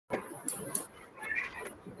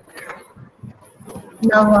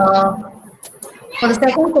Now, for the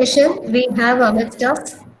second question, we have amidst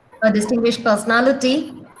us a distinguished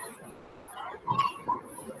personality.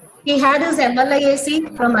 He had his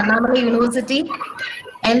MLIAC from Annamalai University,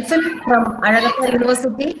 MPhil from Azhagappa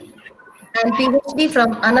University, and PhD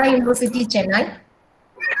from Anna University, Chennai.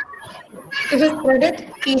 To his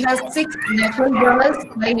credit, he has 6 national journals,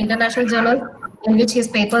 5 international journals in which his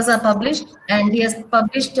papers are published, and he has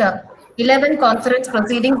published 11 conference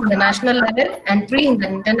proceedings in the national level and 3 in the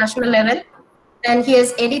international level. And he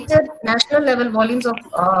has edited national level volumes of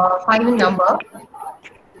 5 in number.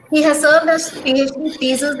 He has served as PhD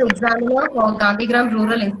thesis examiner for Gandhigram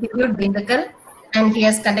Rural Institute, Dindigul, and he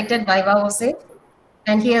has conducted Viva Voce.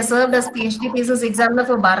 And he has served as PhD thesis examiner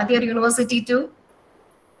for Bharatiyar University too,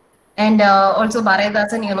 and also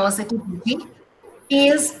Bharatidasan University, PG. He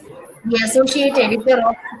is the associate editor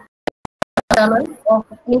of Journal of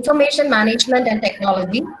Information Management and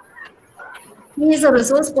Technology. He is a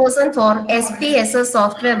resource person for SPSS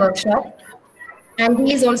Software Workshop, and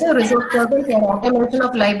he is also a resource person for automation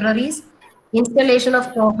of libraries, installation of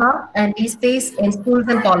Koha and eSpace in schools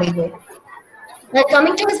and colleges. Now,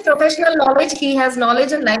 coming to his professional knowledge, he has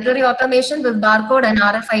knowledge in library automation with barcode and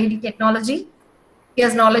RFID technology. He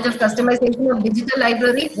has knowledge of customization of digital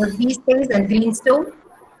library with eSpace and Greenstone,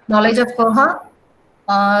 knowledge of Koha,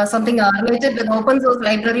 something related with open source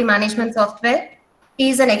library management software. He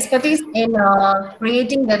is an expertise in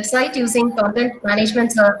creating website using content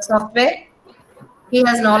management software. He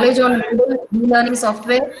has knowledge on e-learning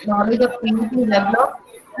software, knowledge of creating weblog,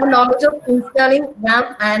 and knowledge of installing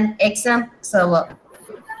RAM and XAMPP server.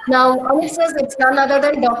 Now, amidst us, it's none other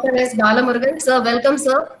than Dr. S. Balamurugan. Sir, welcome,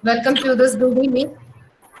 sir. Welcome to this Google Meet.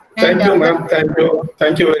 Thank you, ma'am. Thank you.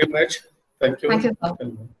 Thank you very much. Thank you. Thank you, sir.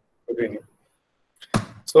 Good evening.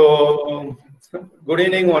 So, good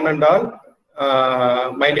evening, one and all.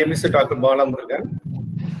 My name is Dr. Balamurugan.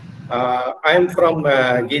 I am from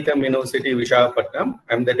Geetham University, Visakhapatnam.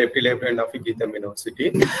 I am the Deputy Librarian of Geetham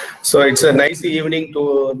University. So, it's a nice evening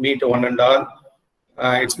to meet one and all.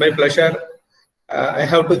 It's my pleasure. I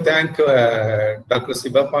have to thank Dr.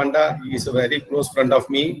 Siva Panda. He is a very close friend of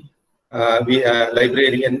me. We are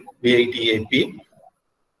librarian VITAP.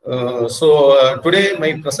 So today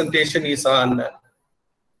my presentation is on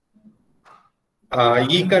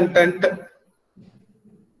e-content.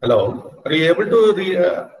 Hello, are you able to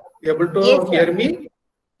Yes, hear me?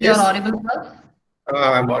 You're audible, sir.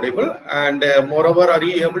 I'm audible, and moreover, are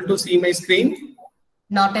you able to see my screen?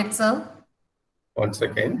 Not yet, sir. One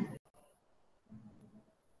second.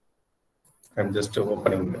 I'm just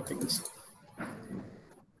opening the things.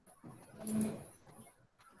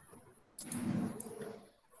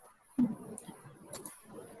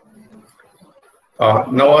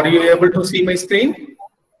 Now, are you able to see my screen?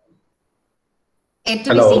 Yet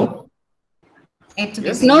to Hello? be seen. Yet to be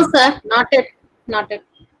Yes? seen. No, sir, not yet. Not yet.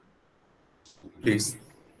 Please.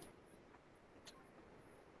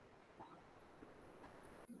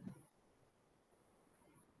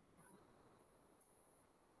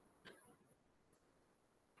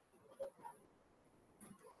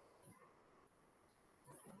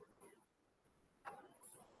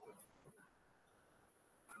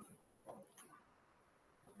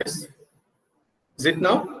 Yes. Is it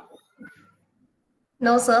now?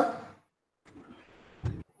 No, sir.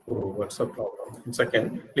 Oh, what's the problem? 1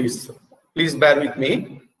 second. Please bear with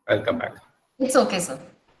me. I'll come back. It's okay, sir.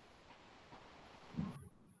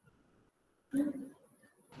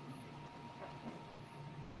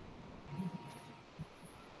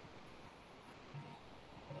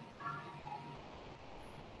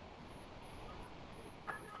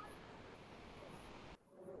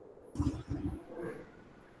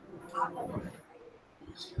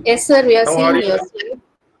 Yes, sir, we are Now seeing are you- your slide.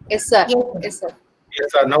 Yes, sir. Yes, sir. Yes, sir.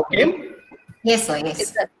 Yes, now came? Yes, sir. Yes,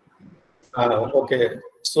 Yes. sir. Okay.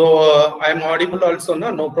 So I'm audible also, no?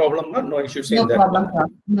 No problem, no issues No in that. problem, sir.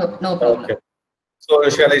 No problem. Okay. So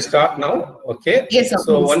shall I start now? Okay. Yes, sir.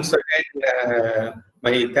 So Please. once again,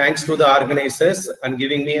 my thanks to the organizers and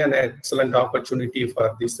giving me an excellent opportunity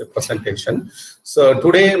for this presentation. So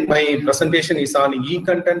today my presentation is on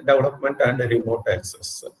e-content development and remote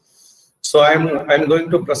access. So I'm going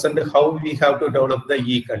to present how we have to develop the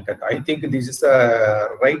e-content. I think this is a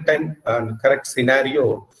right time and correct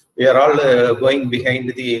scenario. We are all going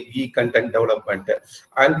behind the e-content development.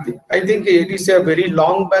 And I think it is a very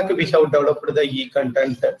long back we have developed the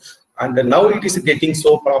e-content, and now it is getting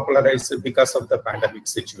so popularized because of the pandemic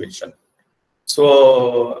situation.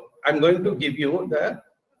 So I'm going to give you the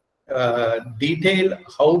detail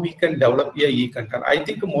how we can develop a e-content. I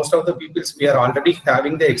think most of the people, we are already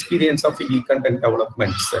having the experience of e-content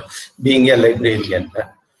developments, being a librarian.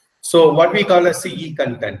 So what we call as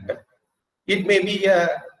e-content, it may be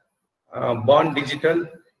a born digital,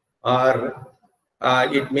 or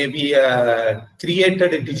it may be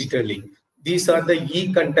created digitally. These are the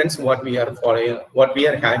e-contents what we are following, what we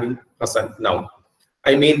are having present now.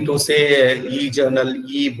 I mean to say e-journal,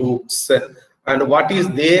 e-books, and what is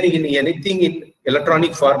there in anything in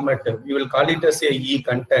electronic format, we will call it as a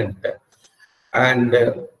e-content. And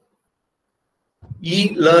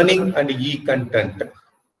e-learning and e-content,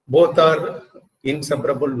 both are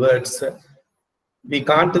inseparable words. We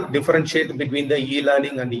can't differentiate between the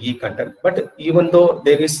e-learning and the e-content, but even though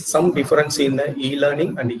there is some difference in the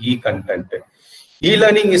e-learning and e-content.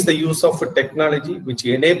 E-learning is the use of technology which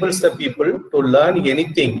enables the people to learn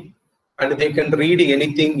anything, and they can read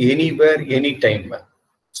anything, anywhere, anytime.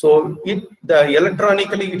 So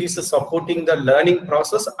electronically it is supporting the learning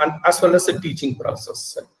process and as well as the teaching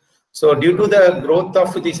process. So due to the growth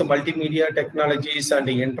of these multimedia technologies and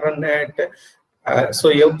the internet, so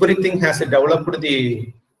everything has developed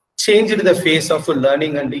changed the face of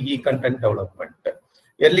learning and the e-content development.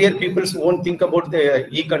 Earlier, people won't think about the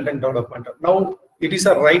e-content development. Now, it is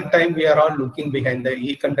a right time we are all looking behind the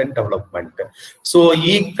e-content development. So,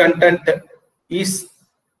 e-content is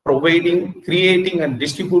providing, creating and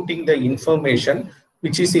distributing the information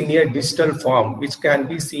which is in a digital form, which can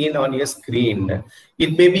be seen on a screen.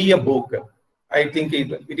 It may be a book. I think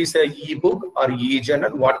it is a e-book or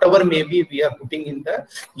e-journal, whatever maybe we are putting in the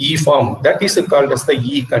e-form. That is called as the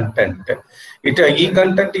e-content.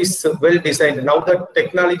 E-content is well designed. Now the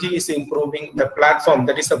technology is improving. The platform,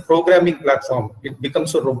 that is a programming platform, it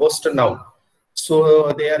becomes so robust now.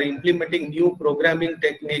 So they are implementing new programming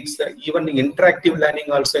techniques, even interactive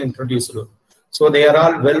learning also introduced. So they are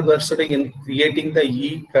all well versed in creating the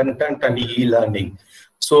e-content and e-learning.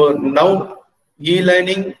 So now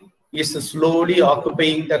e-learning is slowly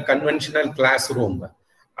occupying the conventional classroom.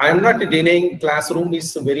 I am not denying classroom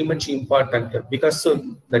is very much important, because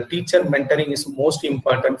the teacher mentoring is most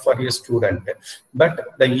important for a student.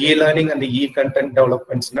 But the e-learning and the e-content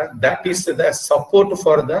developments, that is the support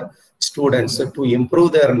for the students to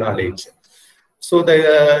improve their knowledge. So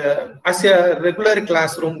as a regular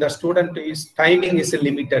classroom, the student timing is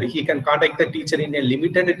limited. He can contact the teacher in a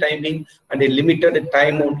limited timing, and a limited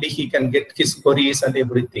time only he can get his queries and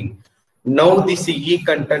everything. Now this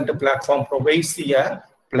e-content platform provides a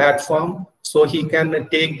platform, so he can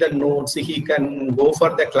take the notes, he can go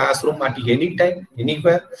for the classroom at any time,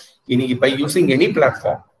 anywhere, by using any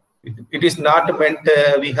platform. It is not meant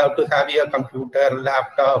we have to have a computer,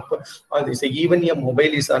 laptop, or this. Even a mobile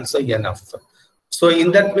is also enough. So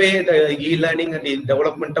in that way, the e-learning and the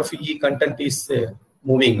development of e-content is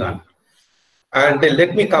moving on. And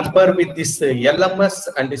let me compare with this LMS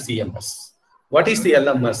and the CMS. What is the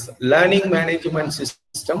LMS? Learning Management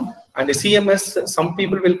System. And the CMS, some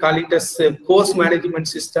people will call it as a course management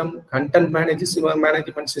system, content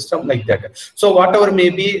management system, like that. So whatever may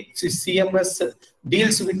be, CMS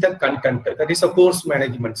deals with the content. That is a course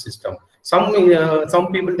management system. Some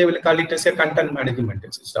people, they will call it as a content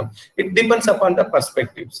management system. It depends upon the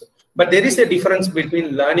perspectives. But there is a difference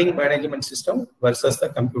between learning management system versus the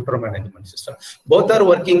computer management system. Both are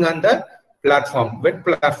working on the platform, web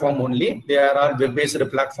platform only. They are all web-based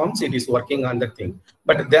platforms. It is working on the thing.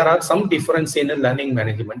 But there are some difference in learning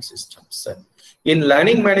management systems. In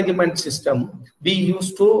learning management system, we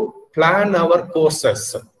used to plan our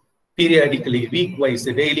courses periodically, week-wise,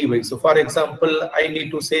 daily-wise. So for example, I need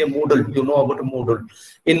to say Moodle, you know about Moodle.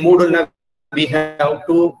 In Moodle now, we have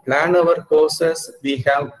to plan our courses, we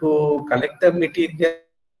have to collect the material.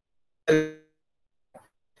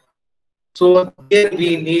 So here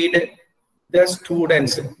we need the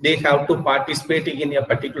students, they have to participate in a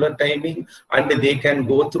particular timing, and they can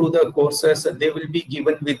go through the courses. They will be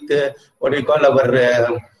given with what we call our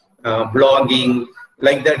blogging,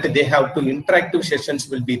 like that. They have to interactive sessions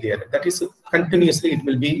will be there. That is continuously it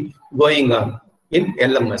will be going on in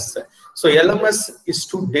LMS. So LMS is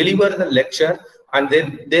to deliver the lecture, and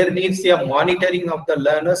then there needs a monitoring of the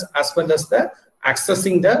learners as well as the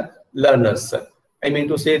accessing the learners. I mean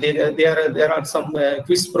to say there are some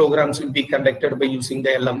quiz programs will be conducted by using the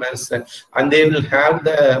LMS, and they will have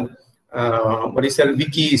the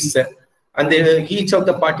wikis, and each of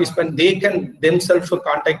the participants, they can themselves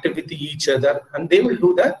contact with each other, and they will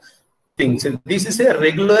do the things. This is a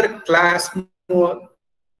regular class mode,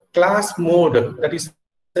 that is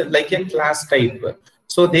like a class type.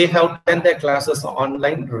 So they have to attend their classes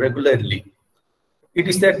online regularly. It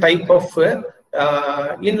is the type of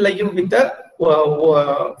in live with the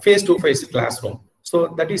face-to-face classroom. So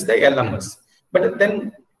that is the LMS. But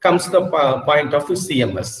then comes the point of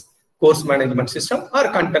CMS, course management system or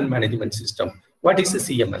content management system. What is the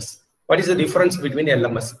CMS? What is the difference between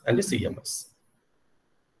LMS and the CMS?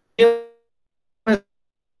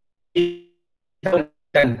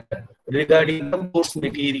 Regarding the course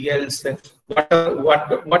materials,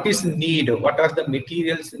 what is need? What are the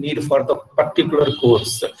materials need for the particular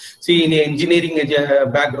course? See, in engineering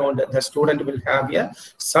background, the student will have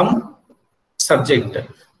some subject.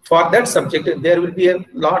 For that subject, there will be a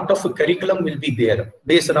lot of curriculum will be there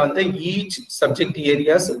based on the each subject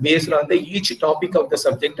areas, based on the each topic of the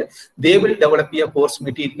subject. They will develop a course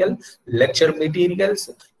material, lecture materials,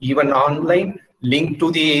 even online, link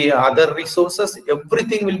to the other resources.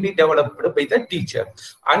 Everything will be developed by the teacher,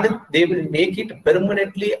 and they will make it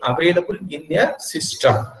permanently available in a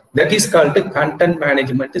system. That is called the content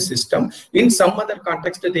management system. In some other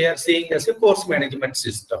context, they are saying as a course management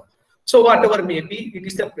system. So whatever may be, it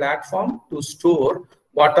is a platform to store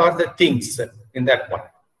what are the things in that one.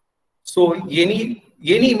 So any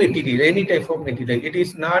material, any type of material, it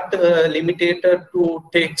is not limited to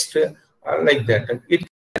text like that. It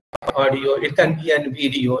audio, it can be a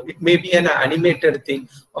video, it may be an animated thing.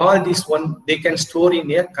 All this one they can store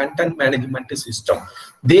in a content management system.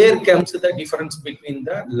 There comes the difference between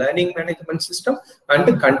the learning management system and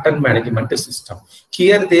the content management system.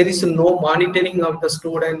 Here there is no monitoring of the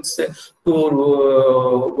students to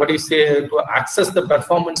to access the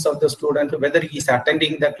performance of the student, whether he is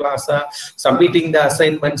attending the class, submitting the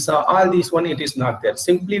assignments, all this one, it is not there.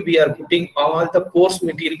 Simply we are putting all the course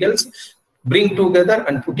materials, bring together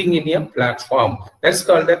and putting in a platform. That's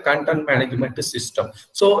called the content management system.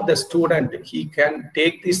 So the student, he can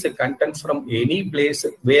take this content from any place,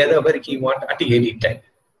 wherever he wants at any time.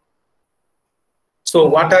 So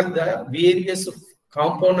what are the various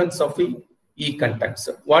components of e-contents?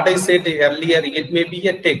 What I said earlier, it may be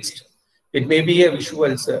a text, it may be a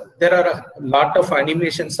visuals. There are a lot of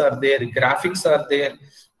animations are there, graphics are there.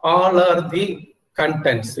 All are the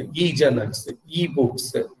contents, e-journals,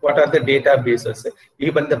 e-books, what are the databases,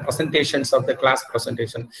 even the presentations of the class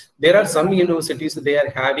presentation. There are some universities, they are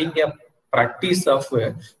having a practice of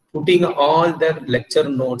putting all their lecture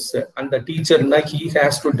notes, and the teacher, he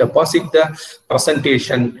has to deposit the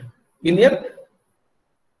presentation in a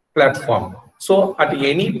platform. So at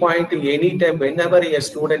any point, any time, whenever a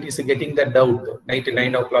student is getting the doubt,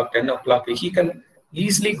 9 o'clock, 10 o'clock, he can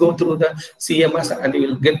easily go through the CMS and he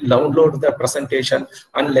will download the presentation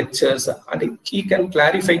and lectures, and he can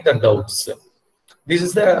clarify the doubts. This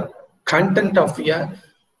is the content of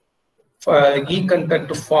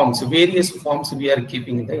e-content forms, various forms we are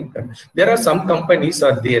keeping in the internet. There are some companies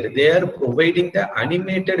are there, they are providing the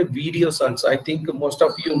animated videos also. I think most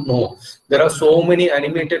of you know, there are so many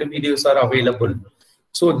animated videos are available.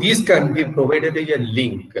 So these can be provided a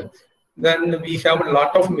link. Then we have a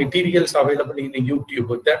lot of materials available in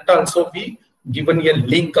YouTube. That also be given a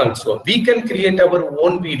link also. We can create our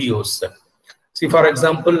own videos. See, for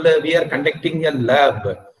example, we are conducting a lab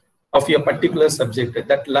of a particular subject.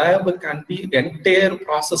 That lab can be, entire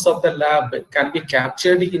process of the lab can be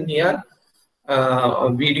captured in a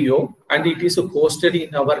video, and it is posted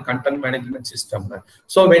in our content management system.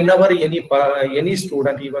 So whenever any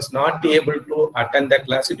student, he was not able to attend the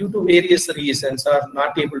class due to various reasons, or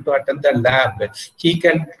not able to attend the lab, he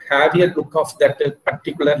can have a look of that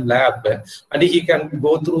particular lab, and he can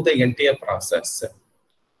go through the entire process.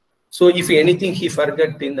 So if anything he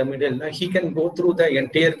forgot in the middle, he can go through the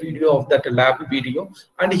entire video of that lab video,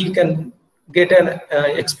 and he can get an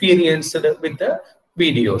experience with the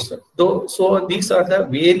videos. So these are the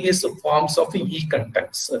various forms of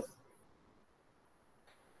e-contents.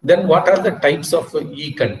 Then what are the types of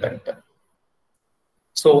e-content?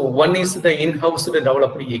 So one is the in-house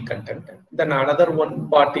developed e-content. Then another one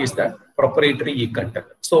part is the proprietary e-content.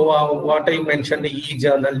 So what I mentioned,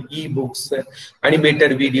 e-journal, e-books,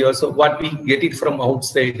 animated videos, so what we get it from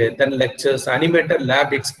outside, then lectures, animated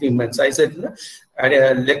lab experiments. I said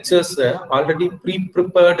lectures, already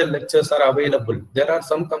pre-prepared lectures are available. There are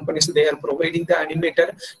some companies, they are providing the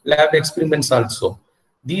animated lab experiments also.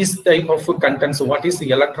 These type of contents, what is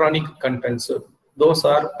the electronic contents? Those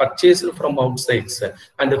are purchased from outside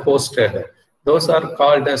and hosted. Those are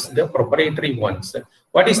called as the proprietary ones.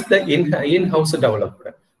 What is the in-house developed?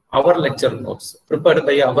 Our lecture notes prepared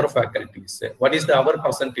by our faculties. What is our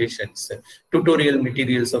presentations, tutorial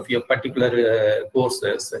materials of your particular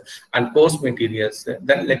courses and course materials,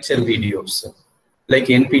 then lecture videos like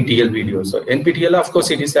NPTEL videos. So NPTEL, of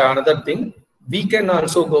course, it is another thing. We can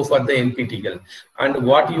also go for the NPTEL, and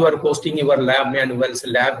what you are posting your lab manuals,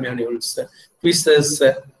 quizzes,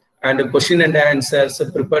 and question and answers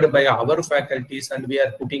prepared by our faculties, and we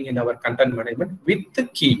are putting in our content management with the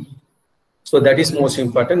key. So that is most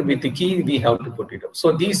important. With the key, we have to put it up.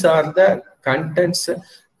 So these are the contents,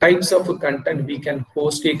 types of content we can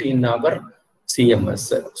post it in our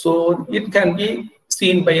CMS. So it can be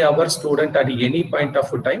seen by our student at any point of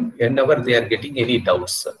time whenever they are getting any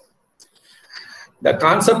doubts. The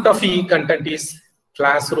concept of e-content is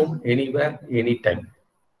classroom, anywhere, anytime.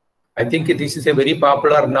 I think this is a very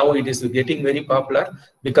popular now. It is getting very popular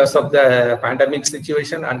because of the pandemic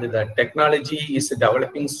situation, and the technology is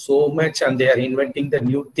developing so much, and they are inventing the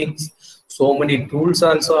new things. So many tools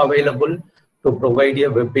also available to provide a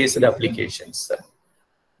web-based applications.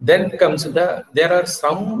 Then comes there are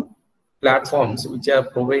some platforms which are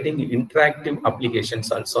providing interactive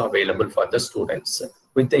applications also available for the students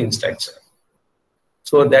with the instruction.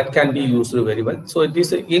 So that can be used very well. So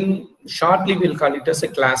this in shortly we'll call it as a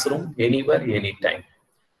classroom, anywhere, anytime.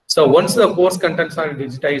 So once the course contents are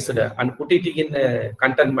digitized and put it in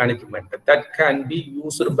content management, that can be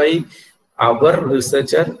used by our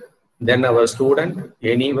researcher, then our student,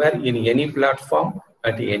 anywhere, in any platform,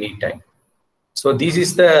 at any time. So this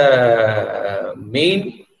is the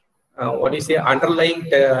main underlying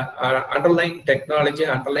technology,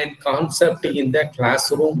 underlying concept in the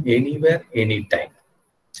classroom, anywhere, anytime.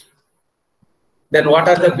 Then what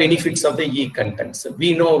are the benefits of the e-contents?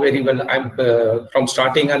 We know very well, I'm from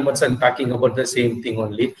starting onwards, I'm talking about the same thing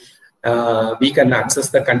only. We can access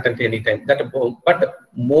the content anytime. But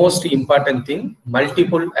most important thing,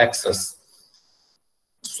 multiple access.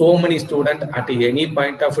 So many students at any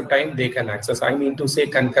point of time, they can access. I mean to say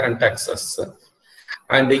concurrent access.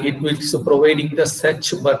 And it will be providing the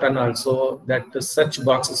search button also, that the search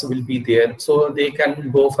boxes will be there. So they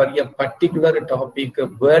can go for a particular topic,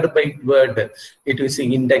 word by word, it is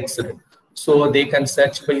indexed. So they can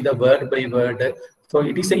search by the word by word. So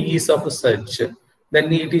it is a ease of search.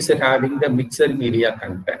 Then it is having the mixed media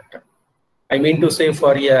content. I mean to say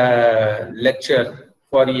for a lecture,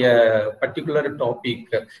 for a particular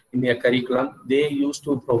topic in a curriculum, they used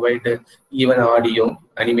to provide even audio,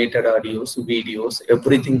 animated audios, videos,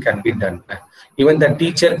 everything can be done. Even the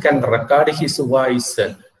teacher can record his voice,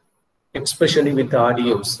 especially with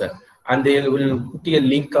audios, and they will put a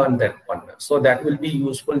link on that one. So that will be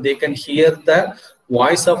useful. They can hear the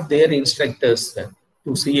voice of their instructors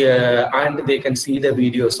to see, and they can see the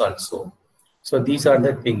videos also. So these are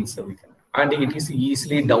the things we can, and it is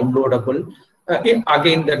easily downloadable.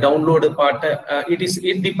 Again, the download part,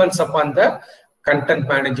 it depends upon the content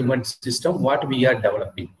management system what we are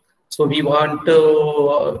developing. So we want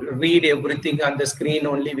to read everything on the screen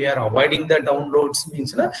only. We are avoiding the downloads,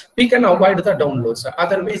 means we can avoid the downloads.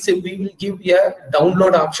 Otherwise, we will give a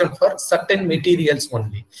download option for certain materials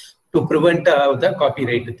only to prevent the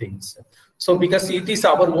copyright things. So because it is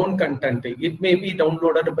our own content, it may be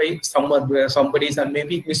downloaded by somebody and may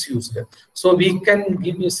be misused. So we can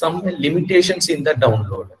give you some limitations in the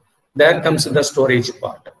download. There comes the storage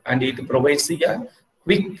part, and it provides a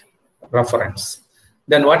quick reference.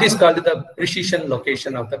 Then what is called the precision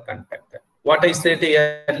location of the content. What I said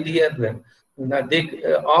earlier,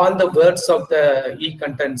 all the words of the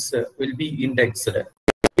e-contents will be indexed.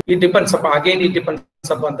 It depends upon, again, it depends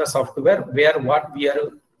upon the software where what we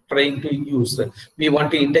are trying to use. We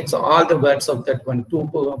want to index all the words of that one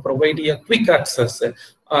to provide a quick access,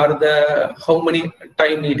 or the how many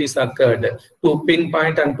time it is occurred, to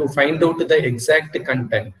pinpoint and to find out the exact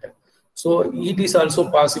content. So it is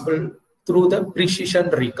also possible through the precision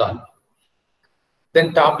recall.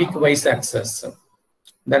 Then topic wise access.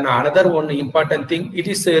 Then another one important thing, it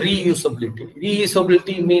is reusability.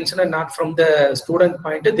 Reusability means not from the student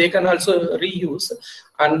point, they can also reuse,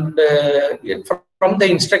 and from the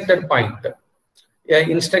instructor point.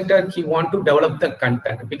 Instructor, he want to develop the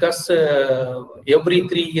content, because every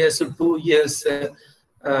 3 years to 2 years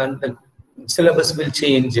the syllabus will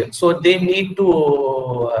change. So they need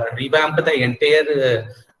to revamp the entire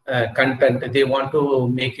content. They want to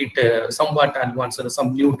make it somewhat advanced,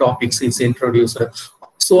 some new topics is introduced.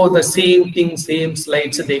 So the same thing, same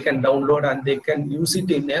slides they can download, and they can use it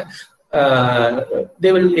in a,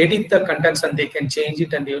 they will edit the contents and they can change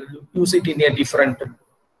it, and they will use it in a different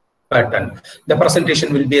pattern. The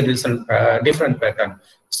presentation will be a different pattern.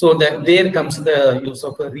 So there comes the use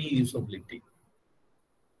of reusability.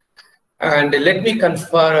 And let me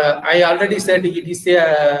confirm, I already said it is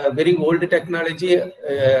a very old technology,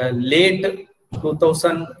 late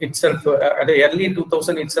 2000 itself, early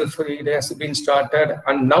 2000 itself, it has been started,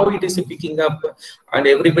 and now it is picking up, and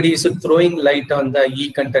everybody is throwing light on the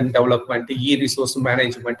e-content development, e-resource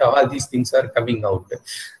management, all these things are coming out.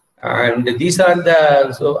 And these are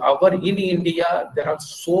the, so our in India, there are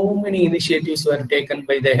so many initiatives were taken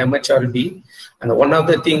by the MHRD. And one of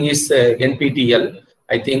the thing is NPTL.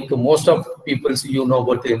 I think most of people, you know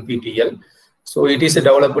about the NPTL. So it is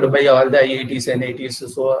developed by all the IITs and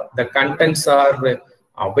NITs. So the contents are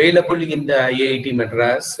available in the IIT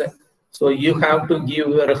Madras. So you have to give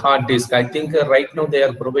your hard disk. I think right now they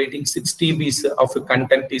are providing 6 TBs of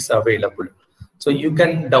content is available. So you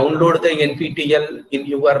can download the NPTL in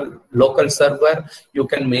your local server. You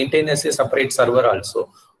can maintain as a separate server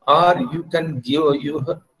also, or you can give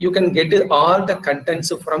you can get all the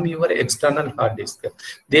contents from your external hard disk.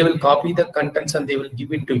 They will copy the contents and they will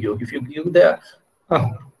give it to you. If you give the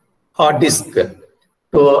hard disk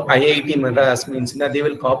to IIT Madras, means that they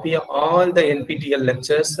will copy all the NPTL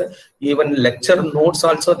lectures, even lecture notes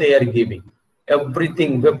also they are giving,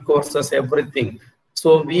 everything, web courses, everything.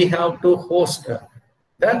 So we have to host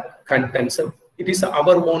the contents. It is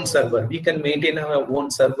our own server. We can maintain our own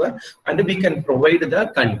server and we can provide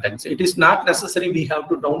the contents. It is not necessary we have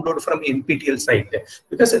to download from NPTL site,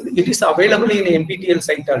 because it is available in NPTL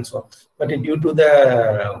site also. But due to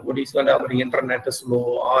the what is called our internet is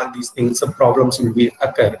slow, all these things, problems will be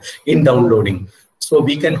occur in downloading. So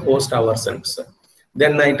we can host ourselves.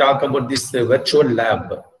 Then I talk about this virtual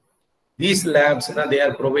lab. These labs, they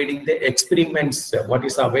are providing the experiments, what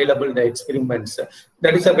is available, the experiments.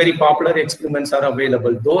 That is a very popular experiments are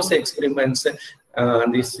available. Those experiments,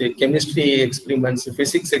 these chemistry experiments,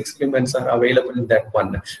 physics experiments are available in that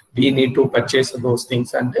one. We need to purchase those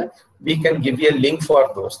things and we can give you a link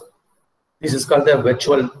for those. This is called the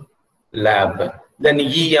virtual lab. Then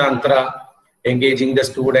e-Yantra, engaging the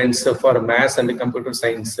students for maths and computer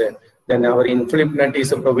science. Then our InflipNet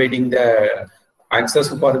is providing the access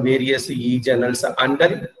for various e-journals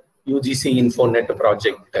under UGC InfoNet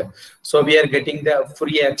project. So we are getting the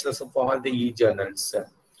free access for all the e-journals.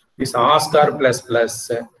 This Oscar++,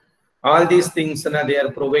 all these things, they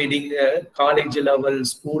are providing college level,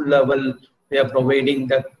 school level, they are providing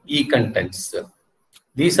the e-contents.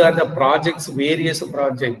 These are the projects, various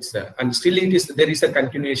projects, and still there is a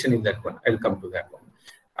continuation in that one. I'll come to that one.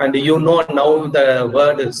 And you know now the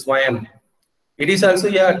word SWAYAM. It is also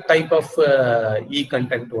a type of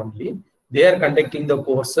e-content only. They are conducting the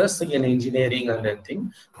courses in engineering and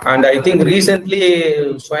everything. And I think recently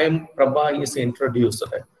Swayam Prabha is introduced.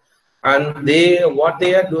 And what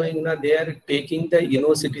they are doing now, they are taking the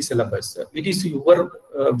university syllabus. It is your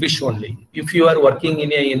wish only. If you are working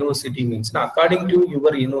in a university, means now, according to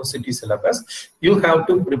your university syllabus, you have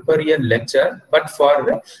to prepare a lecture, but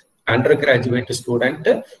for undergraduate student,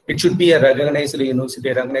 it should be a recognized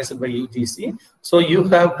university, recognized by UGC. So you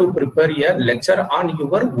have to prepare a lecture on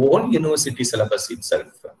your own university syllabus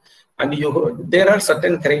itself. And there are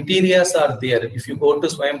certain criteria are there. If you go to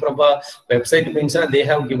Swayam Prabha website, means they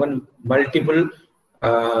have given multiple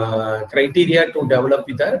criteria to develop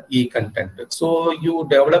the e-content. So you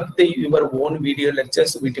develop your own video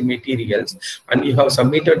lectures with materials and you have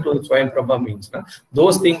submitted to Swayam Prabha, means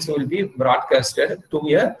those things will be broadcasted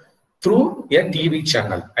to through a TV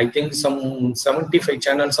channel. I think some 75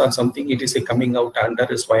 channels or something, it is coming out under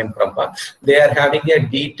Swayam Prabha. They are having a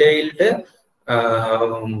detailed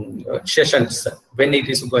sessions when it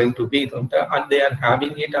is going to be, and they are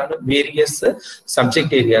having it on various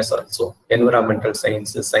subject areas also, environmental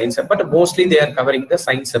sciences, science, but mostly they are covering the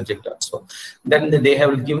science subject also. Then they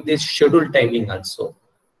have given this schedule timing also.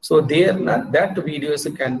 So that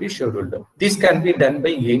videos can be scheduled. This can be done by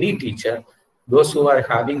any teacher. Those who are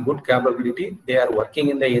having good capability, they are working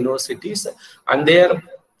in the universities and they are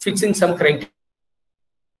fixing some criteria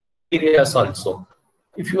also.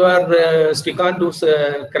 If you are stick on those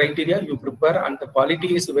criteria, you prepare and the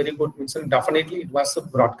quality is very good, means definitely it was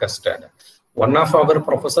broadcasted. One of our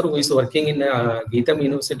professor who is working in Geetam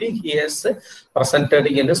University, he has presented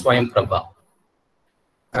in the Swayam Prabha.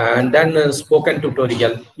 And then spoken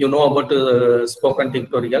tutorial, you know about spoken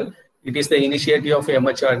tutorial. It is the initiative of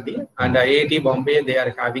MHRD and IIT Bombay. They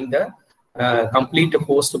are having the complete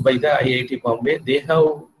host by the IIT Bombay. They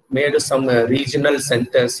have made some regional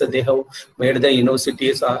centers. They have made the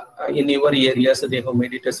universities in your areas. They have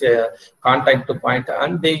made it as a contact point,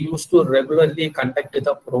 and they used to regularly conduct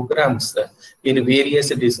the programs in various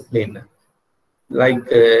disciplines, like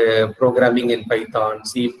programming in Python,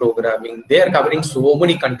 C programming. They are covering so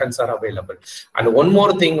many contents are available. And one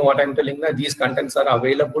more thing, what I'm telling you, these contents are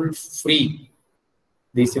available free.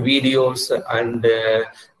 These videos and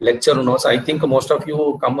lecture notes, I think most of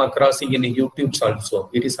you come across in YouTube also.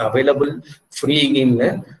 It is available free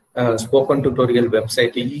in spoken tutorial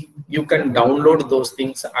website. You can download those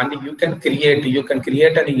things and you can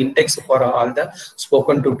create an index for all the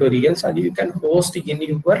spoken tutorials, and you can host in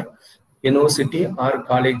your university or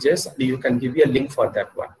colleges, and you can give you a link for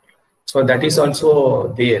that one. So that is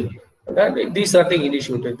also there. These are the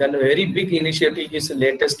initiatives. Then a very big initiative is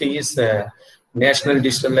latest is National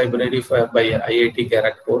Digital Library by IIT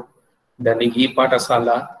Kharagpur. Then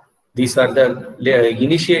e-Pathasala. These are the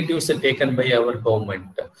initiatives taken by our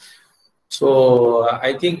government. So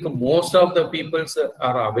I think most of the people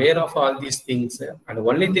are aware of all these things, and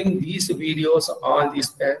only thing, these videos, all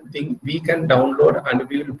these things we can download and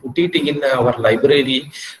we will put it in our library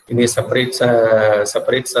in a separate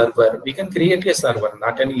server. We can create a server,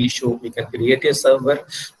 not an issue. We can create a server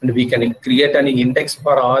and we can create an index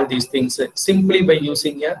for all these things simply by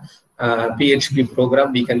using a PHP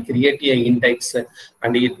program. We can create an index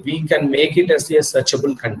and we can make it as a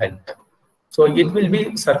searchable content. So it will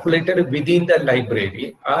be circulated within the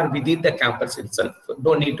library or within the campus itself.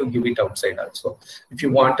 No need to give it outside also. If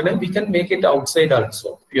you want, we can make it outside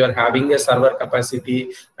also. If you are having a server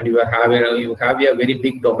capacity and you have a very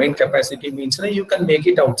big domain capacity, means you can make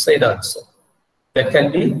it outside also. That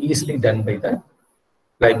can be easily done by the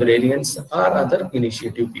librarians or other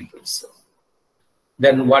initiative peoples.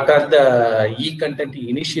 Then what are the e-content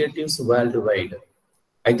initiatives worldwide?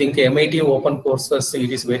 I think MIT open courses, it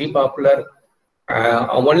is very popular.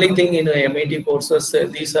 Only thing in MIT courses,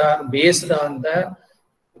 these are based on the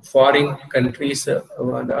foreign countries,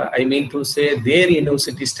 I mean to say their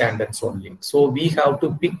university standards only. So we have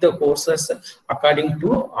to pick the courses according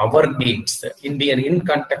to our needs, in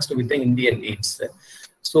context with the Indian needs.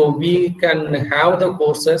 So we can have the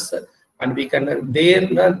courses and we can, they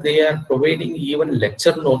are providing even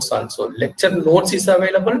lecture notes also. Lecture notes is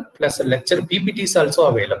available plus lecture PPT is also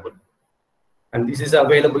available. And this is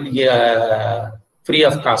available free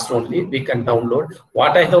of cost only. We can download.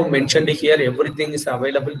 What I have mentioned here, everything is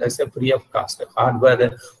available as a free of cost.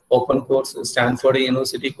 Hardware, open courses, Stanford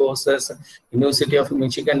University courses, University of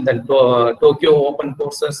Michigan, then Tokyo open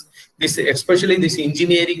courses. This, especially this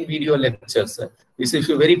engineering video lectures. This is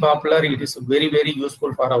very popular. It is very, very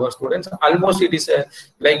useful for our students. Almost it is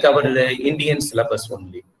like our Indian syllabus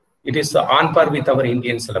only. It is on par with our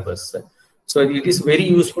Indian syllabus. So it is very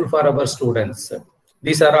useful for our students.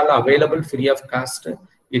 These are all available free of cost.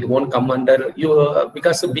 It won't come under you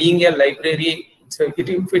because being a library. So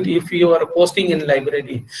if you are posting in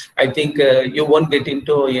library, I think you won't get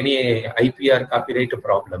into any IP or copyright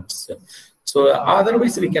problems. So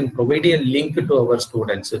otherwise, we can provide a link to our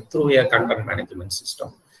students through a content management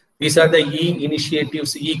system. These are the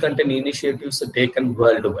e-initiatives, e-content initiatives taken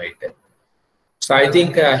worldwide. So I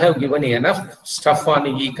think I have given enough stuff on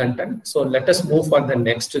e-content. So let us move for the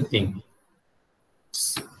next thing.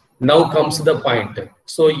 Now comes the point.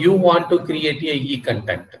 So you want to create a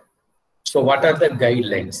e-content. So what are the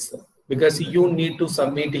guidelines? Because you need to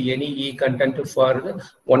submit any e-content for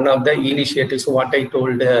one of the initiatives, what I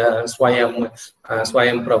told Swayam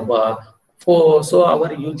Prabha. So our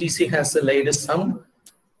UGC has laid some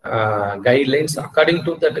guidelines. According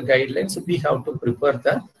to that guidelines, we have to prepare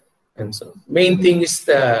the answer. Main thing is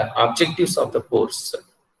the objectives of the course.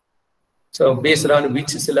 So based on which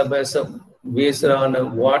syllabus, based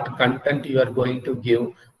on what content you are going to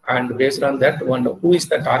give, and based on that one, who is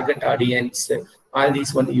the target audience, all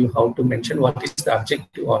these one you have to mention what is the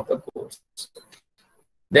objective of the course.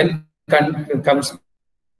 Then comes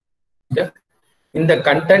in the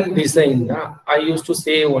content design. I used to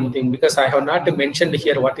say one thing because I have not mentioned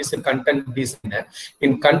here what is the content design.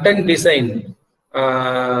 In content design,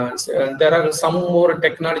 there are some more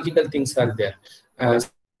technological things are there.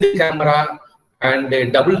 Camera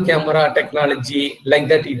and double camera technology, like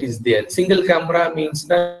that it is there. Single camera means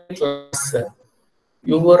that class,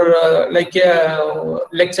 you were like a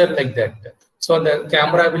lecture like that. So the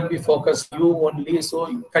camera will be focused you only.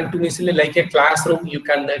 So continuously like a classroom, you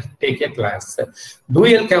can take a class.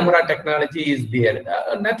 Dual camera technology is there.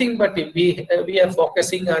 Nothing but we are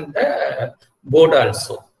focusing on the board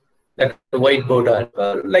also. That whiteboard,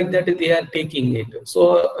 like that they are taking it.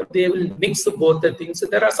 So they will mix both the things.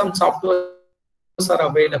 There are some softwares are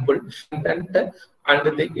available and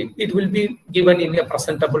it will be given in a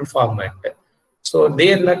presentable format. So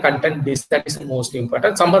there the content that is most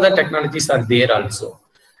important. Some other technologies are there also.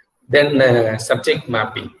 Then subject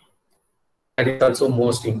mapping, that is also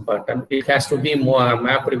most important. It has to be more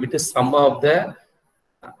mapped with some of the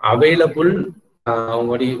available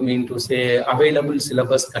what do you mean to say, available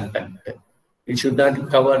syllabus content. It should not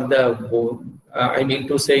cover the, I mean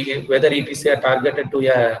to say, whether it is targeted to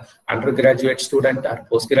a undergraduate student or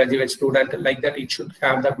postgraduate student, like that, it should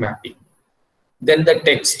have the mapping. then the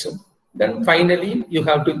text. Then finally, you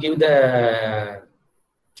have to give the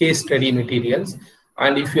case study materials.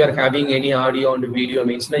 And if you are having any audio and video,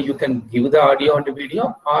 means now you can give the audio and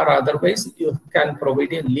video, or otherwise you can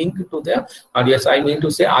provide a link to the audios. I mean to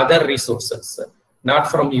say other resources, not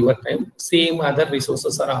from your time. Same other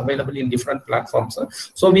resources are available in different platforms.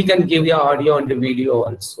 So we can give the audio and video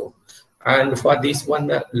also. And for this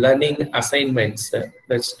one, learning assignments,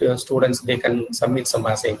 the students, they can submit some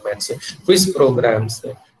assignments, quiz programs,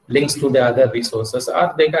 links to the other resources,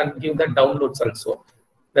 or they can give the downloads also.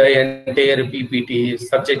 The entire PPT,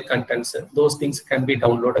 subject contents, those things can be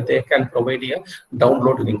downloaded. They can provide a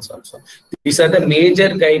download links also. These are the major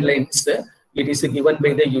guidelines. It is given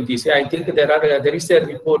by the UGC. I think there is a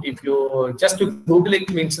report. If you just Google it,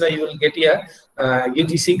 means that you will get a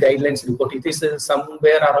UGC guidelines report. It is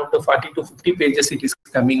somewhere around 40 to 50 pages. It is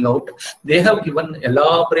coming out. They have given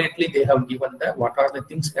elaborately. They have given the what are the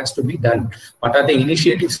things has to be done, what are the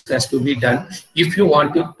initiatives has to be done if you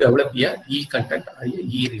want to develop a e-content or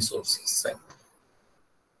e-resources.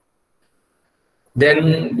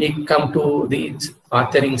 Then we come to the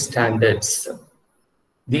authoring standards.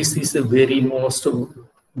 This is a very most,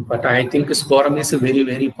 but I think SCORM is very,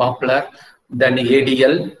 very popular than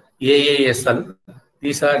ADL, AASL.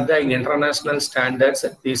 These are the international standards.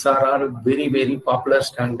 These are our very, very popular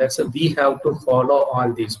standards. We have to follow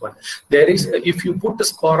all these ones. There is, if you put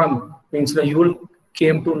SCORM, means you will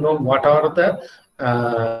came to know what are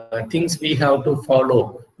the things we have to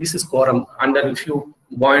follow. This is SCORM. And if you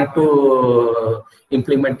want to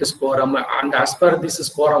implement the SCORM, and as per this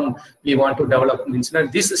SCORM, we want to develop, means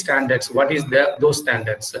these standards. What is those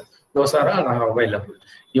standards? Those are available.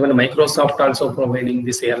 Even Microsoft also providing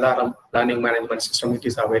this LRM, learning management system. It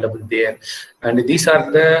is available there, and these are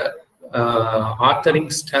the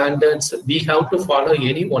authoring standards. We have to follow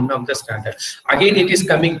any one of the standards. Again, it is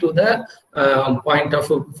coming to the point of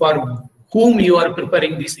for whom you are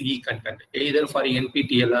preparing this e-content, either for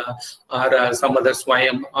NPTEL or some other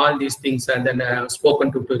SWAYAM, all these things, and then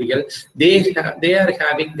spoken tutorial. They are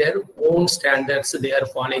having their own standards. They are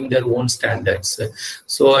following their own standards.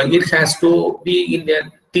 So it has to be in their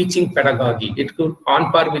teaching pedagogy. It could on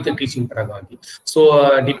par with the teaching pedagogy.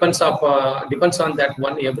 So depends on that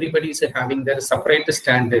one. Everybody is having their separate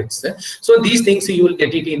standards. So these things you will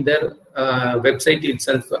get it in their website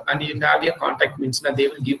itself, and you have your contact, means that they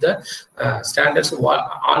will give the standards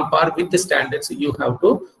on par with the standards. You have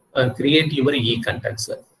to create your e-contents.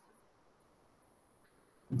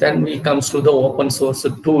 Then we comes to the open source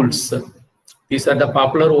tools. These are the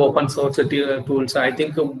popular open source tools. I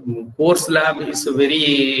think Course Lab is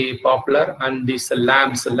very popular, and this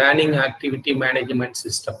LAMS, Learning Activity Management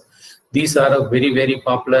System. These are very, very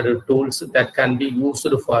popular tools that can be used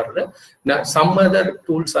for. Now, some other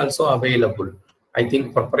tools also available. I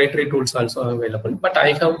think proprietary tools also available, but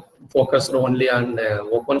I have focused only on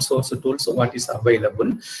open source tools, what is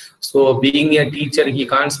available. So being a teacher, he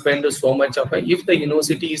can't spend so much of it. If the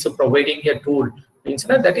university is providing a tool, means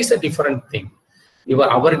that is a different thing.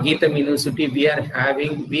 Our Geetham University,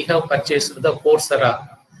 we have purchased the Coursera.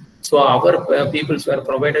 So our people were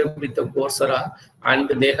provided with the Coursera, and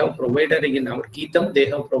they have provided in our Geetham, they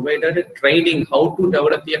have provided training how to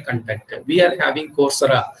develop their content. We are having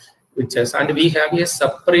Coursera, and we have a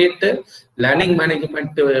separate learning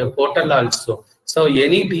management portal also. So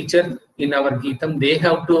any teacher in our Geetham, they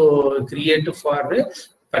have to create for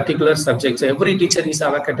particular subjects. Every teacher is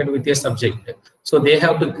allocated with a subject. So they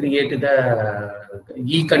have to create the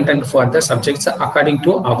e-content for the subjects according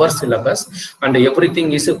to our syllabus, and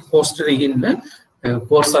everything is posted in the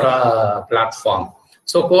Coursera platform.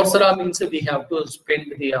 So Coursera means we have to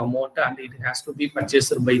spend the amount, and it has to be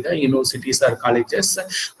purchased by the universities or colleges,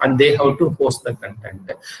 and they have to host the content.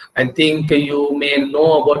 I think you may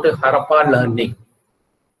know about Harappa Learning.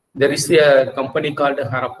 There is a company called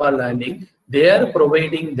Harappa Learning. They are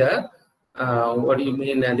providing the, what do you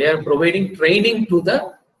mean? They are providing training to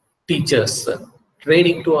the teachers,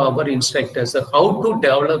 training to our instructors, how to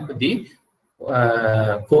develop the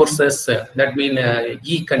courses, that mean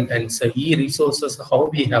e-contents, e-resources, how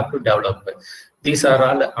we have to develop. These are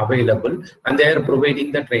all available, and they are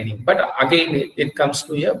providing the training. But again, it comes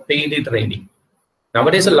to a paid training.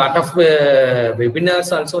 Nowadays, a lot of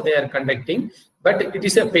webinars also they are conducting, but it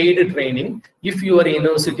is a paid training. If your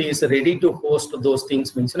university is ready to host those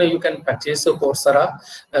things, means you can purchase a Coursera,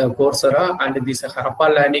 and this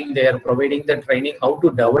Harappa Learning, they are providing the training how to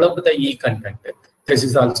develop the e-content. This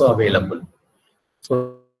is also available.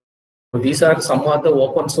 So these are some of the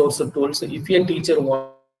open source tools. If a teacher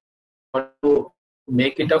want to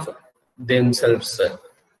make it of themselves,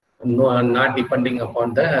 no, not depending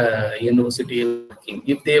upon the university working.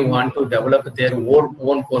 If they want to develop their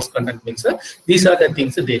own course content, means these are the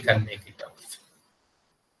things they can make it up.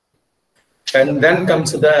 And then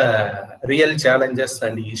comes the real challenges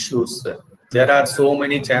and issues. There are so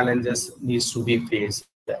many challenges needs to be faced.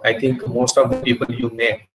 I think most of the people you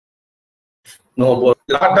may know about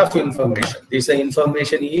a lot of information. This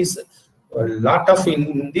information is a lot of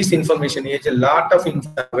in this information age, a lot of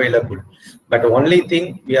information available. But only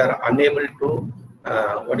thing we are unable to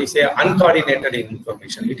uncoordinated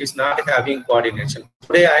information. It is not having coordination.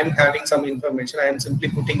 Today I am having some information. I am simply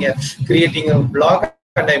creating a blog,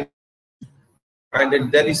 and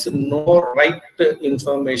there is no right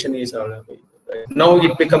information is available. Now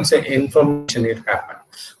it becomes an information. It happened.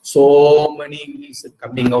 So many is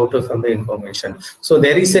coming out from the information. So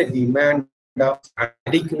there is a demand of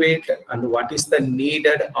adequate and what is the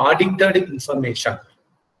needed audited information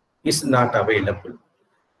is not available.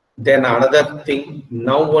 Then another thing,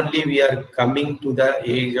 now only we are coming to the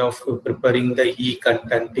age of preparing the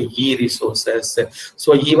e-content, e-resources.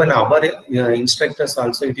 So even our instructors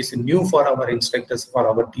also, it is new for our instructors, for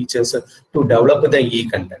our teachers to develop the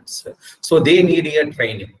e-contents. So they need a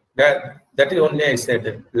training. That is only I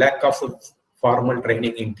said, lack of formal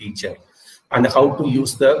training in teacher and how to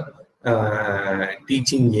use the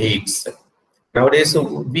teaching aids. Nowadays,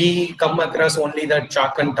 we come across only the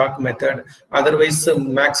chalk and talk method. Otherwise,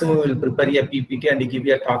 maximum will prepare a PPT and give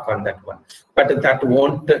you a talk on that one. But that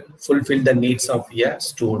won't fulfill the needs of a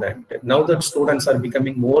student. Now that students are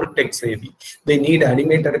becoming more tech savvy, they need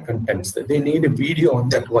animated contents. They need a video on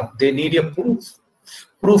that one. They need a proof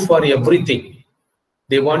for everything.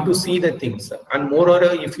 They want to see the things. And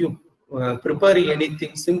moreover, if you prepare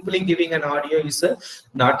anything, simply giving an audio is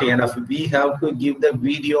not enough. We have to give the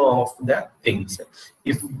video of the things.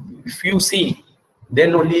 If you see,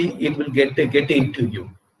 then only it will get into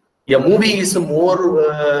you. A movie is more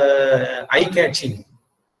eye-catching.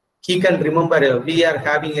 He can remember. We are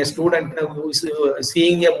having a student who is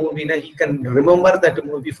seeing a movie. He can remember that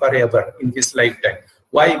movie forever in his lifetime.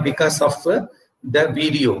 Why? Because of the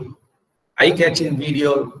video. Eye-catching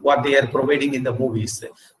video, what they are providing in the movies.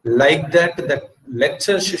 Like that, the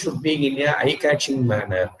lectures should be in a eye-catching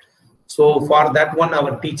manner. So for that one,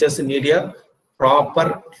 our teachers need a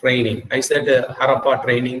proper training. I said Harappa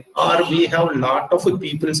training, or we have a lot of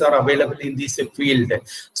people are available in this field.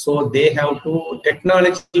 So they have to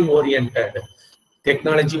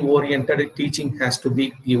technology-oriented teaching has to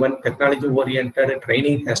be given, technology-oriented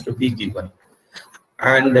training has to be given.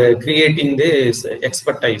 And creating this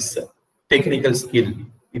expertise, technical skill,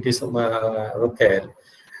 it is required.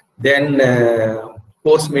 Then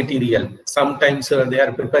course material. Sometimes they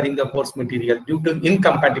are preparing the course material due to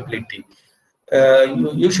incompatibility.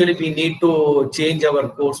 Usually we need to change our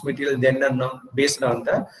course material then based on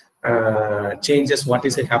the changes what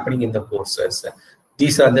is happening in the courses.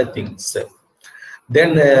 These are the things.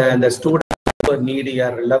 Then the students need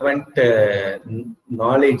a relevant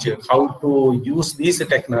knowledge how to use these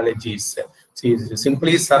technologies. See,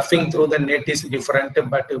 simply surfing through the net is different,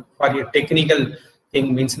 but for a technical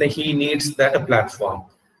thing means that he needs that platform.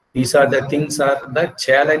 These are the things, are the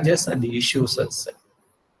challenges and the issues.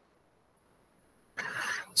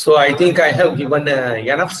 So I think I have given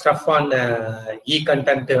enough stuff on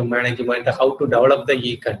e-content management, how to develop the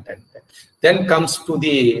e-content. Then comes to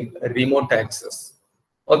the remote access.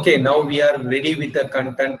 Okay, now we are ready with the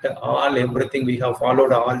content, everything we have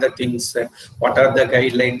followed, all the things, what are the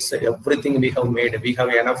guidelines, everything we have made. We have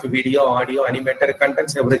enough video, audio, animated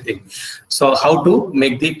contents, everything. So how to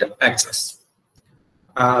make the access?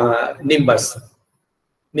 Nimbus.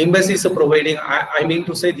 Nimbus is providing, I mean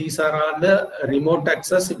to say these are all the remote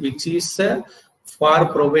access, which is for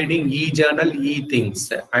providing e-journal,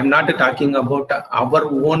 e-things. I'm not talking about our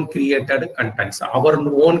own created contents. Our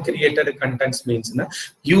own created contents means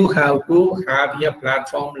you have to have a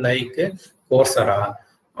platform like Coursera,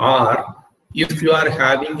 or if you are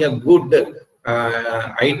having a good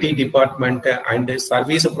IT department and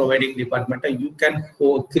service providing department, you can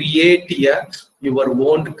create your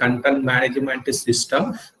own content management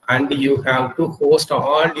system, and you have to host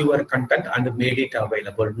all your content and made it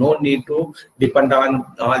available. No need to depend on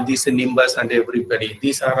all these Nimbus and everybody.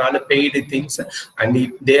 These are all paid things,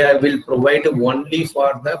 and they will provide only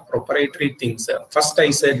for the proprietary things. First I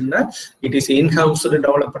said it is in-house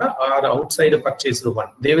developer or outside purchased one.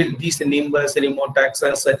 They will, these Nimbus, remote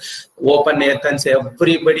access, open Athens,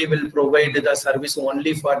 everybody will provide the service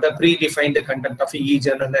only for the predefined content of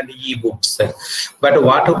e-journal and e-books. But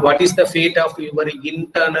what is the fate of your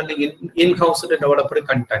internal in-house developer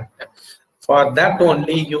content? For that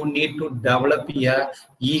only, you need to develop a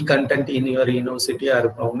e-content in your university,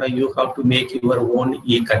 or you have to make your own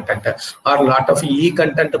e-content. Or a lot of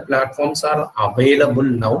e-content platforms are available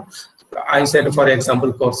now. I said, for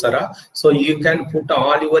example, Coursera. So you can put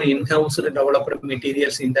all your in-house developed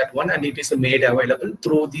materials in that one, and it is made available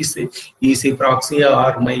through this easy proxy,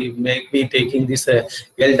 or maybe taking this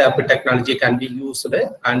LDAP technology can be used,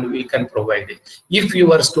 and we can provide it. If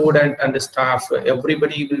your student and staff,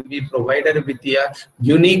 everybody will be provided with a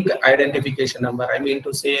unique identification number. I mean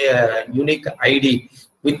to say a unique ID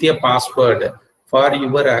with a password for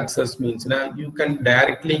your access, means now you can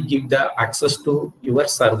directly give the access to your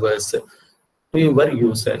servers, to your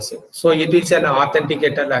users. So it is an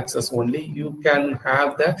authenticated access only. You can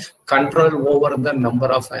have the control over the number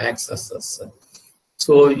of accesses.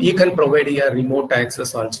 So you can provide a remote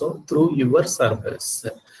access also through your servers.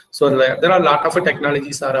 So there are a lot of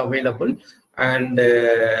technologies are available. And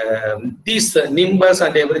these Nimbus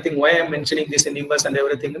and everything, why I'm mentioning this Nimbus and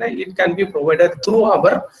everything, it can be provided through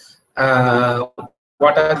our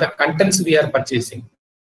what are the contents we are purchasing.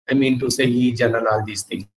 I mean to say e-journal, all these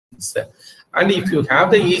things. And if you have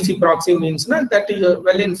the easy proxy, means that you,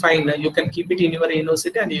 well and fine, you can keep it in your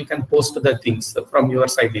university and you can post the things from your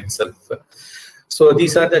side itself. So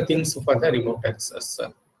these are the things for the remote access.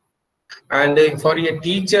 And for a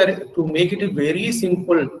teacher to make it very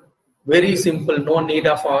simple, no need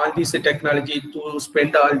of all this technology to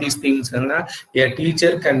spend all these things. A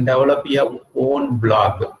teacher can develop your own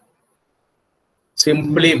blog.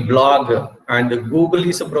 Simply blog, and Google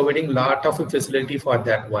is providing a lot of facility for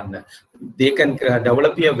that one. They can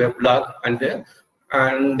develop a web blog,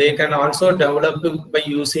 and they can also develop by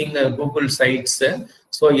using Google Sites.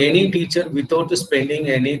 So any teacher, without spending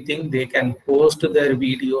anything, they can post their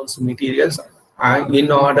videos, materials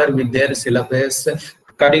in order with their syllabus,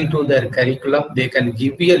 according to their curriculum. They can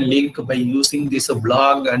give you a link by using this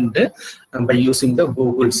blog and by using the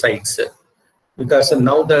Google Sites. Because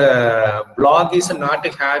now the blog is not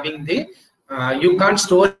having the, you can't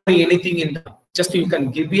store anything in the, just you can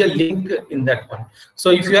give you a link in that one. So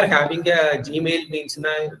if you are having a Gmail, means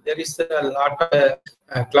there is a lot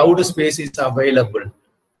of cloud space is available.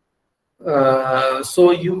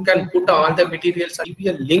 So you can put all the materials, give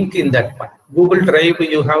you a link in that one. Google Drive,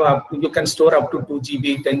 you can store up to 2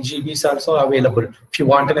 GB, 10 GB is also available. If you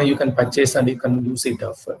want, you can purchase and you can use it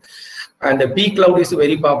off. And the B Cloud is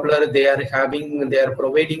very popular. They are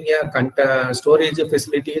providing a storage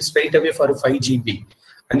facility straight away for 5 GB.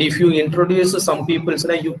 And if you introduce some people,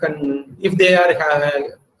 you can, if they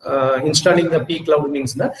are installing the P Cloud,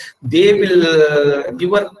 means they will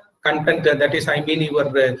your content, that is, I mean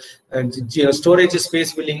your storage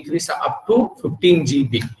space will increase up to 15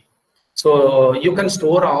 GB. So you can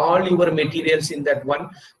store all your materials in that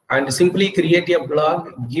one, and simply create a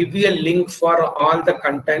blog, give you a link for all the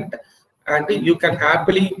content, and you can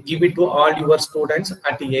happily give it to all your students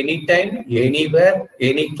at any time, anywhere,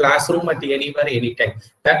 any classroom, at anywhere, anytime.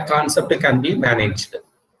 That concept can be managed.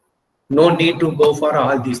 No need to go for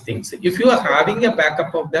all these things. If you are having a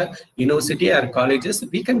backup of the university or colleges,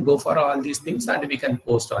 we can go for all these things and we can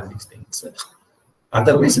post all these things.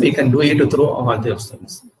 Otherwise, we can do it through all those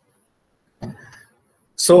things.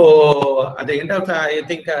 So at the end of, I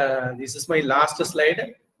think this is my last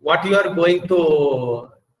slide. What you are going to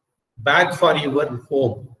bag for your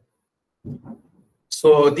home.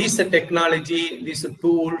 So this technology, these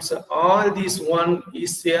tools, all this one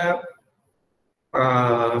is a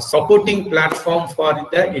supporting platform for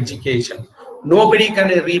the education. Nobody can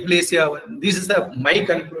replace this is my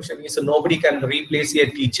conclusion, is nobody can replace a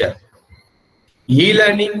teacher.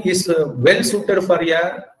 E-learning is well suited for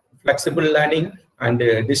a flexible learning and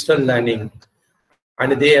digital learning,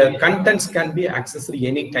 and their contents can be accessed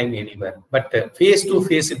anytime, anywhere. But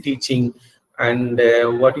face-to-face teaching and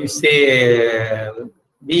what you say,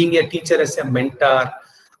 being a teacher as a mentor,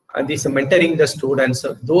 this mentoring the students,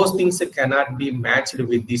 those things cannot be matched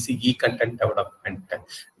with this e-content development.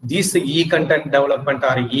 This e-content development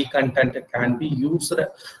or e-content can be used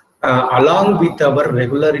along with our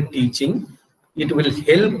regular teaching. It will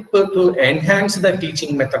help to enhance the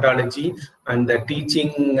teaching methodology, and the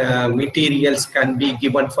teaching materials can be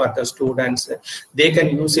given for the students. They can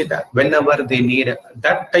use it whenever they need.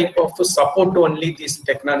 That type of support only this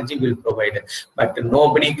technology will provide. But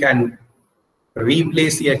nobody can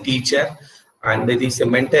replace a teacher, and this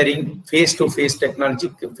mentoring, face-to-face technology,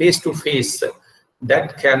 face-to-face,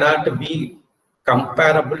 that cannot be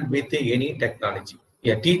comparable with any technology.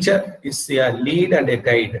 A teacher is a lead and a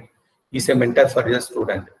guide, is a mentor for the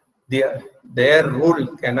student. Their role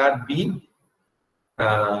cannot be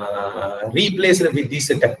replaced with these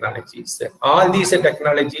technologies. All these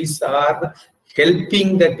technologies are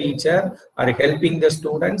helping the teacher or helping the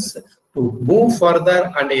students to move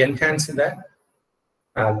further and enhance the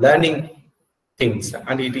learning things,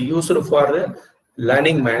 and it is used for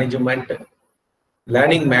learning management.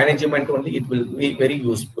 Learning management only, it will be very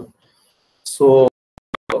useful. So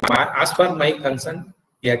as per my concern,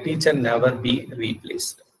 a teacher never be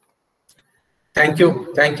replaced. Thank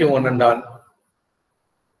you one and all.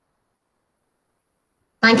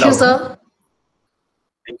 Thank Hello. you, sir.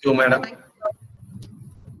 Thank you, madam.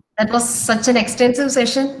 That was such an extensive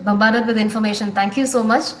session, bombarded with information. Thank you so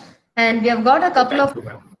much. And we have got a couple of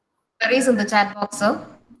queries in the chat box, sir.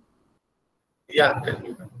 Yeah, tell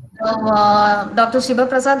me. So, Dr. Shiva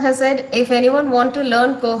Prasad has said, if anyone want to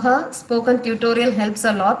learn Koha, spoken tutorial helps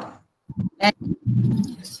a lot. And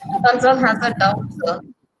Console has a doubt, sir.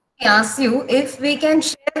 He asks you if we can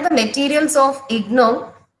share the materials of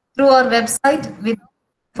IGNOU through our website without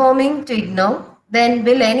informing to IGNOU, then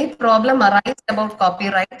will any problem arise about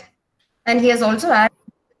copyright? And he has also added,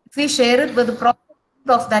 if we share it with the proper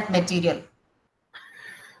of that material.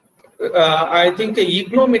 I think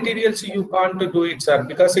IGNOU materials you can't do it, sir,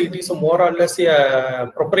 because it is more or less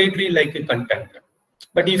a proprietary like content.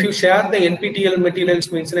 But if you share the NPTEL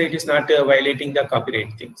materials, means it is not violating the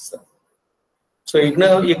copyright things. So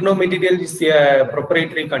IGNOU material is a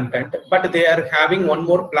proprietary content, but they are having one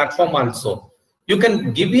more platform also. You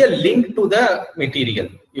can give a link to the material.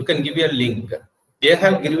 You can give a link. They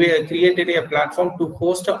have created a platform to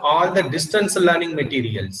host all the distance learning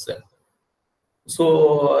materials.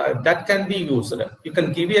 So that can be used. You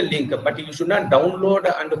can give a link, but you should not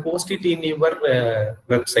download and host it in your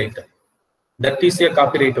website. That is a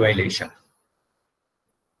copyright violation.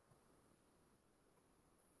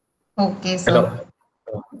 Okay, sir. Hello.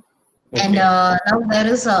 Okay. And now there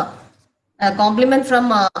is a compliment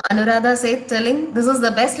from Anuradha Seth telling, this is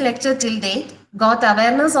the best lecture till date. Got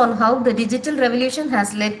awareness on how the digital revolution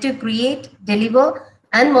has led to create, deliver,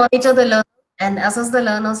 and monitor the learner and assess the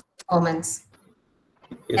learner's performance.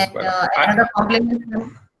 Yes, And another compliment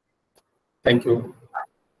from, thank you.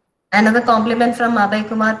 Another compliment from Abhay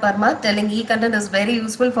Kumar Parma telling e-content is very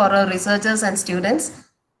useful for our researchers and students.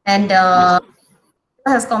 And Yes.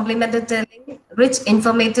 has complimented telling rich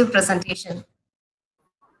informative presentation.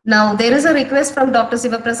 Now there is a request from Dr.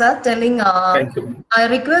 Shiva Prasad telling, Thank you. I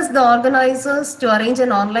request the organizers to arrange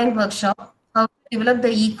an online workshop how to develop the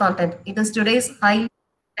e-content. It is today's high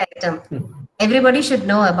item. Everybody should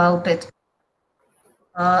know about it.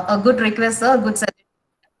 A good request, sir, a good suggestion.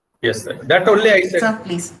 Yes, sir. That only I said. Sir,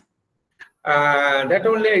 please. That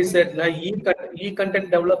only I said. E-content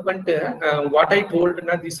development. What I told,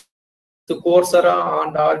 this the Coursera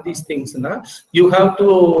and all these things, you have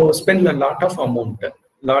to spend a lot of amount.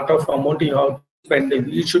 You have to spend.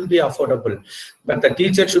 It should be affordable, but the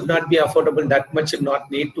teacher should not be affordable that much. Not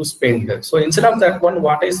need to spend. So instead of that one,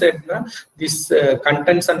 what I said, this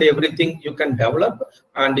contents and everything you can develop,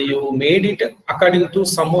 and you made it according to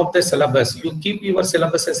some of the syllabus. You keep your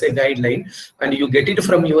syllabus as a guideline, and you get it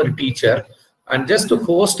from your teacher, and just to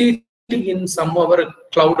host it in some other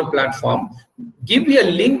cloud platform. Give a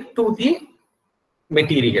link to the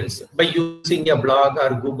materials by using a blog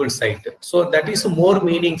or Google site. So that is more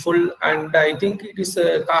meaningful, and I think it is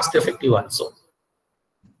cost effective also.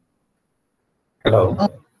 Hello.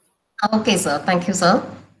 Okay, sir. Thank you, sir.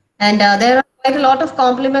 And there are quite a lot of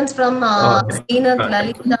compliments from Srinath,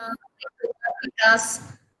 Lalita, Vikas,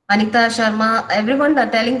 Anita Sharma. Everyone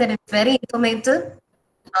are telling that it's very informative.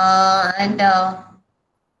 And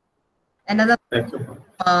another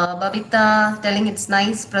Babita telling it's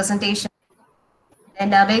nice presentation.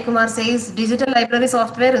 And Abhay Kumar says digital library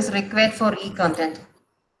software is required for e-content.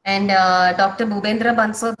 And Dr. Bhupendra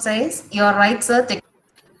Bansod says, you're right, sir,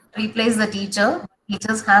 replace the teacher.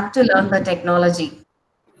 Teachers have to learn the technology.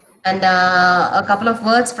 And a couple of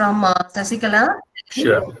words from Sasikala.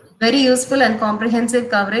 Sure. Very useful and comprehensive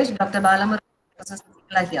coverage, Dr. Balamur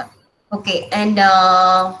Sasikala here. Okay, and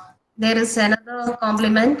there is another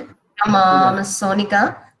compliment from Ms.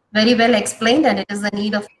 Sonika. Very well explained, and it is the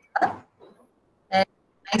need of and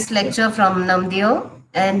nice lecture from Namdeo.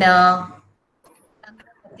 And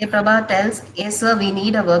Prabha tells, yes, sir, we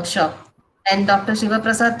need a workshop. And Dr. Shiva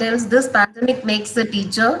Prasad tells, this pandemic makes the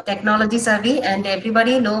teacher technology savvy and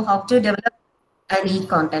everybody know how to develop an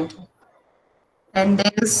e-content. And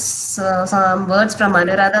there is some words from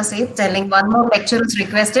Anuradha Seth telling one more lecture is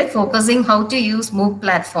requested, focusing how to use MOOC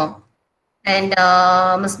platform. And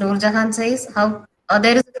Ms. Noorjahan says,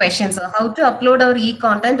 there is a question, sir, how to upload our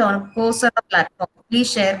e-content on Coursera platform? Please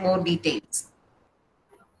share more details.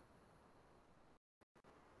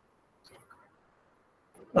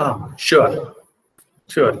 Sure.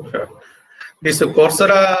 This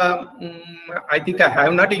Coursera, I think I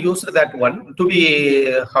have not used that one, to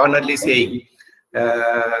be honestly saying.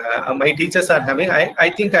 My teachers are having, I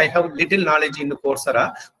think I have little knowledge in the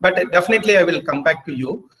Coursera, but definitely I will come back to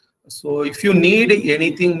you. So if you need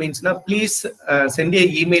anything, means now, please send an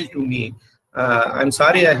email to me. I'm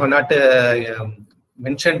sorry I have not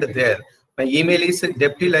mentioned there. My email is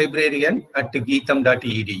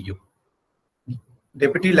deputylibrarian@geetham.edu.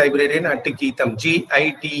 Deputy Librarian at Geetham,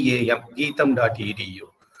 G-I-T-A-M, geetham.edu.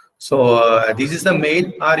 So this is the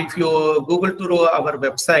mail, or if you Google through our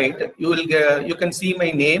website, you can see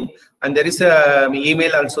my name, and there is a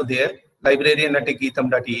email also there,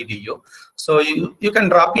 librarian@geetham.edu. So you can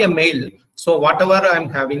drop me a mail. So whatever I'm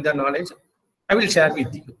having the knowledge, I will share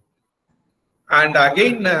with you. And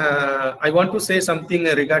again, I want to say something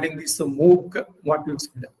regarding this MOOC. What you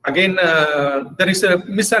said. Again, there is a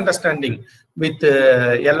misunderstanding with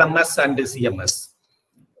LMS and CMS.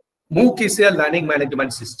 MOOC is a learning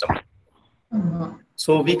management system.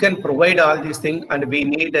 So we can provide all these things, and we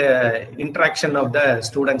need interaction of the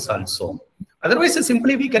students also. Otherwise,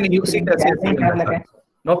 simply we can use it as a CMS.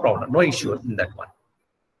 No problem, no issue in that one.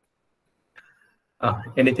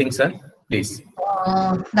 Anything, sir? Please.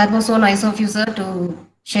 That was so nice of you, sir, to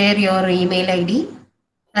share your email ID.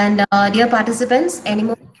 And dear participants, any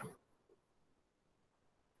more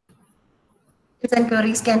and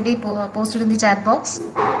queries can be posted in the chat box.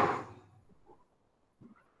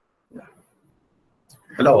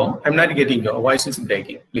 Hello, I'm not getting your voice is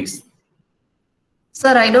breaking, please.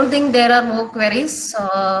 Sir, I don't think there are more queries.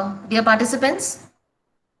 Dear participants,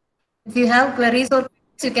 if you have queries or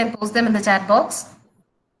you can post them in the chat box.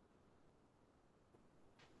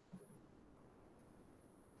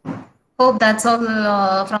 Hope that's all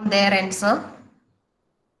from their end, sir.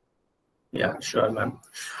 Yeah, sure, ma'am.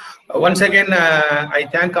 Once again, I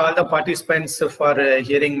thank all the participants for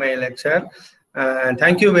hearing my lecture.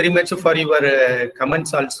 Thank you very much for your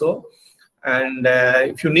comments also. And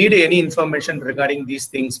if you need any information regarding these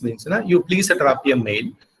things, means you please drop your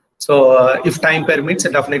mail. So if time permits,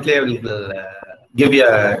 definitely I will give you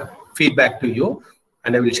a feedback to you,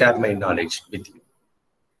 and I will share my knowledge with you.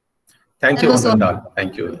 Thank you, so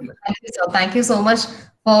Thank you. Thank you, sir. Thank you so much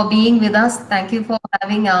for being with us. Thank you for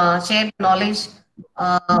having shared knowledge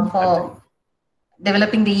for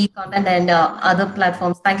developing the e-content and other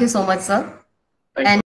platforms. Thank you so much, sir. Thank you.